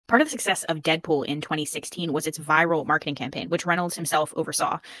Part of the success of Deadpool in 2016 was its viral marketing campaign, which Reynolds himself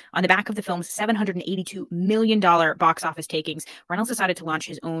oversaw. On the back of the film's $782 million box office takings, Reynolds decided to launch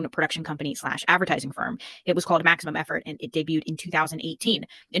his own production company slash advertising firm. It was called Maximum Effort, and it debuted in 2018.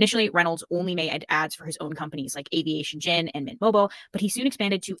 Initially, Reynolds only made ads for his own companies like Aviation Gin and Mint Mobile, but he soon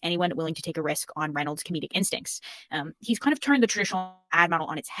expanded to anyone willing to take a risk on Reynolds' comedic instincts. He's kind of turned the traditional ad model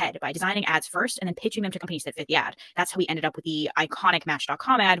on its head by designing ads first and then pitching them to companies that fit the ad. That's how we ended up with the iconic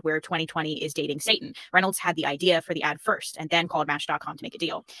Match.com ad where 2020 is dating Satan. Reynolds had the idea for the ad first and then called Match.com to make a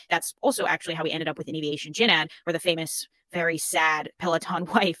deal. That's also actually how we ended up with an Aviation Gin ad where the famous, very sad Peloton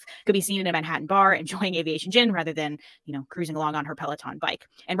wife could be seen in a Manhattan bar enjoying Aviation Gin rather than, cruising along on her Peloton bike.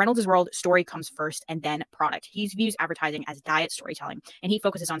 In Reynolds' world, story comes first and then product. He views advertising as diet storytelling, and he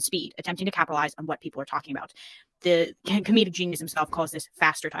focuses on speed, attempting to capitalize on what people are talking about. The comedic genius himself calls this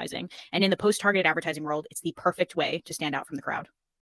fastertizing. And in the post-targeted advertising world, it's the perfect way to stand out from the crowd.